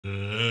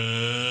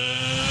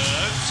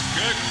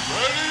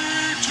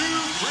Ready to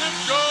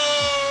crypto!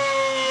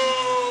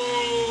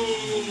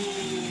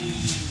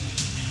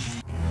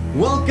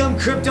 Welcome,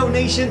 Crypto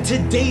Nation.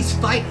 Today's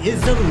fight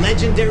is a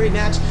legendary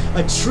match,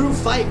 a true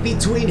fight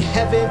between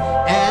heaven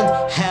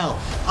and hell,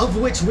 of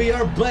which we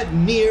are but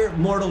mere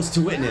mortals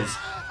to witness.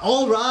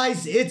 All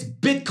rise, it's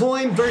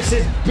Bitcoin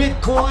versus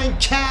Bitcoin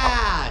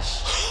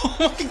Cash. Oh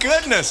my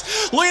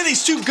goodness, look at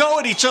these two go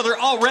at each other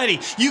already.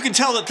 You can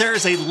tell that there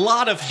is a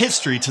lot of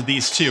history to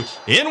these two.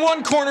 In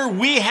one corner,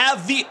 we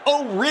have the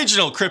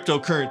original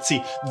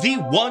cryptocurrency, the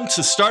one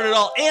to start it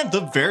all, and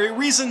the very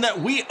reason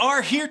that we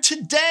are here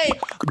today,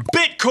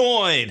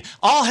 Bitcoin.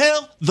 All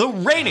hail the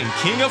reigning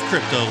king of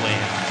crypto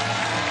land.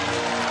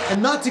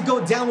 And not to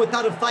go down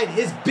without a fight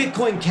is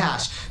Bitcoin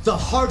Cash, the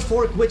hard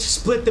fork which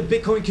split the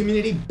Bitcoin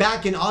community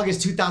back in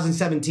August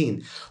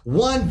 2017.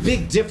 One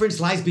big difference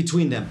lies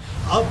between them,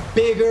 a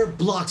bigger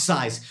block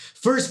size.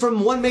 First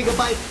from 1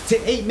 megabyte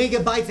to 8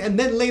 megabytes, and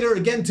then later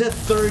again to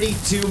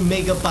 32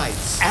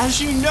 megabytes.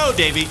 As you know,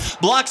 Davey,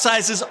 block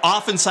size is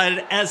often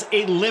cited as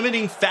a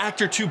limiting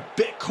factor to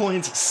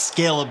Bitcoin's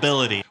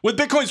scalability. With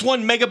Bitcoin's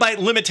 1 megabyte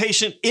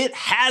limitation, it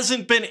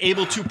hasn't been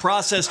able to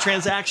process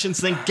transactions,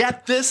 then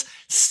get this,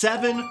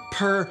 7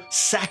 per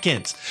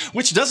second,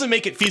 which doesn't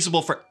make it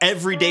feasible for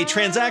everyday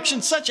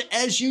transactions such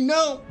as, you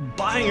know,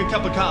 buying a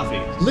cup of coffee.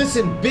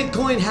 Listen,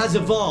 Bitcoin has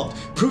evolved,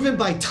 proven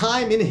by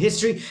time in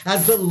history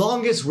as the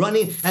longest running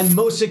and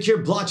most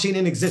secure blockchain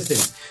in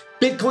existence.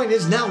 Bitcoin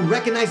is now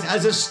recognized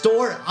as a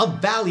store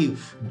of value,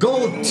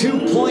 Gold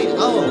 2.0.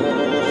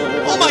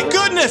 Oh my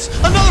goodness!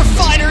 Another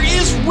fighter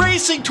is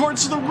racing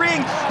towards the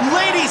ring.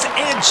 Ladies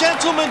and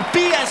gentlemen,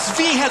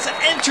 BSV has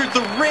entered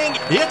the ring.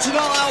 It's an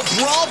all-out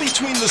brawl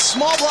between the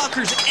small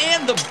blockers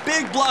and the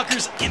big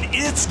blockers, and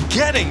it's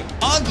getting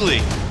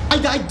ugly.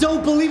 I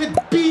don't believe it.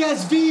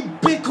 BSV,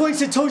 Bitcoin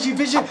Satoshi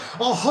Vision,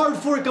 a hard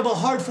fork of a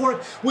hard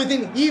fork with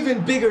an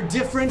even bigger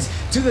difference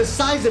to the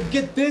size of,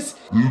 get this,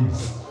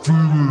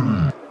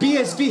 infinity.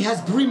 BSV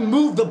has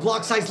removed the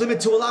block size limit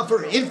to allow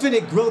for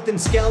infinite growth and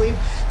scaling.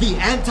 The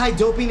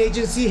anti-doping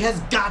agency has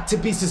got to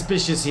be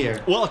suspicious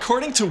here. Well,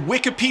 according to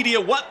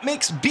Wikipedia, what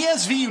makes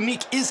BSV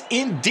unique is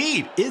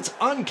indeed its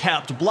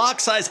uncapped block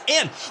size.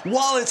 And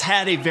while it's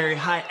had a very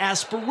high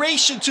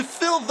aspiration to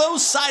fill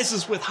those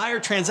sizes with higher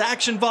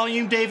transaction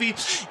volume, Davey,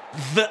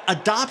 the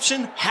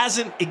adoption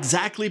hasn't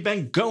exactly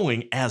been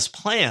going as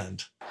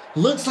planned.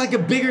 Looks like a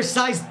bigger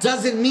size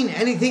doesn't mean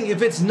anything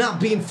if it's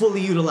not being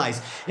fully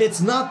utilized. It's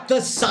not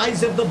the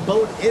size of the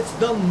boat, it's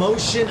the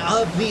motion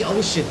of the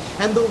ocean.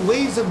 And the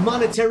waves of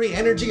monetary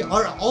energy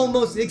are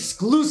almost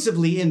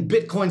exclusively in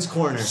Bitcoin's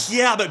corner.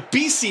 Yeah, but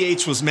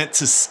BCH was meant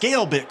to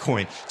scale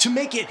Bitcoin, to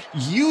make it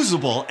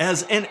usable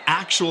as an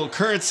actual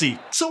currency.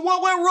 So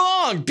what went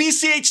wrong?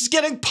 BCH is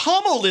getting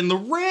pummeled in the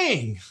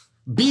ring.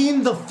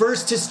 Being the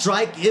first to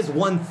strike is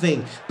one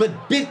thing,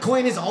 but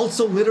Bitcoin is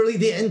also literally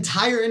the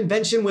entire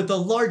invention with the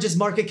largest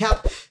market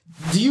cap.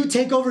 Do you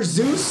take over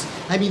Zeus?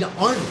 I mean,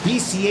 aren't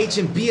BCH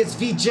and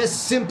BSV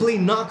just simply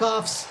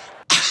knockoffs?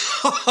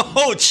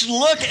 Ouch,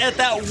 look at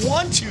that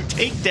 1-2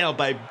 takedown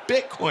by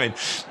Bitcoin.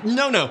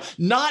 No,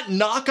 not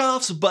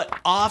knockoffs, but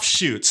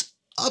offshoots,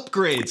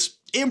 upgrades,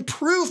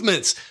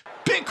 improvements.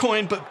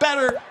 Bitcoin, but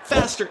better,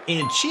 faster,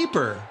 and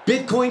cheaper.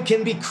 Bitcoin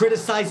can be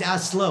criticized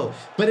as slow,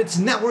 but its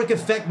network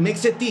effect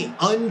makes it the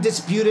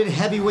undisputed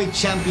heavyweight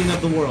champion of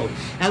the world.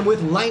 And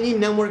with Lightning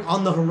Network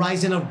on the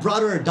horizon of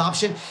broader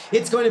adoption,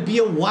 it's going to be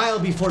a while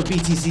before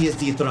BTC is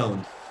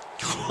dethroned.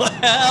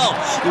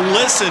 Well,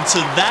 listen to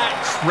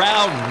that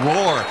crowd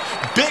roar.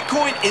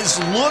 Bitcoin is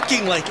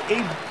looking like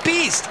a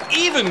beast,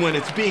 even when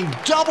it's being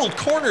double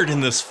cornered in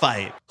this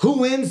fight. Who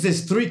wins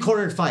this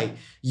three-cornered fight?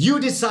 You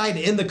decide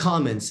in the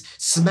comments.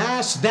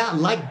 Smash that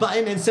like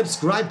button and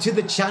subscribe to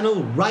the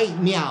channel right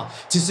now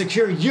to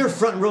secure your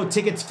front row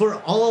tickets for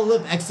all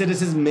of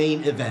Exodus's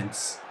main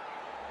events.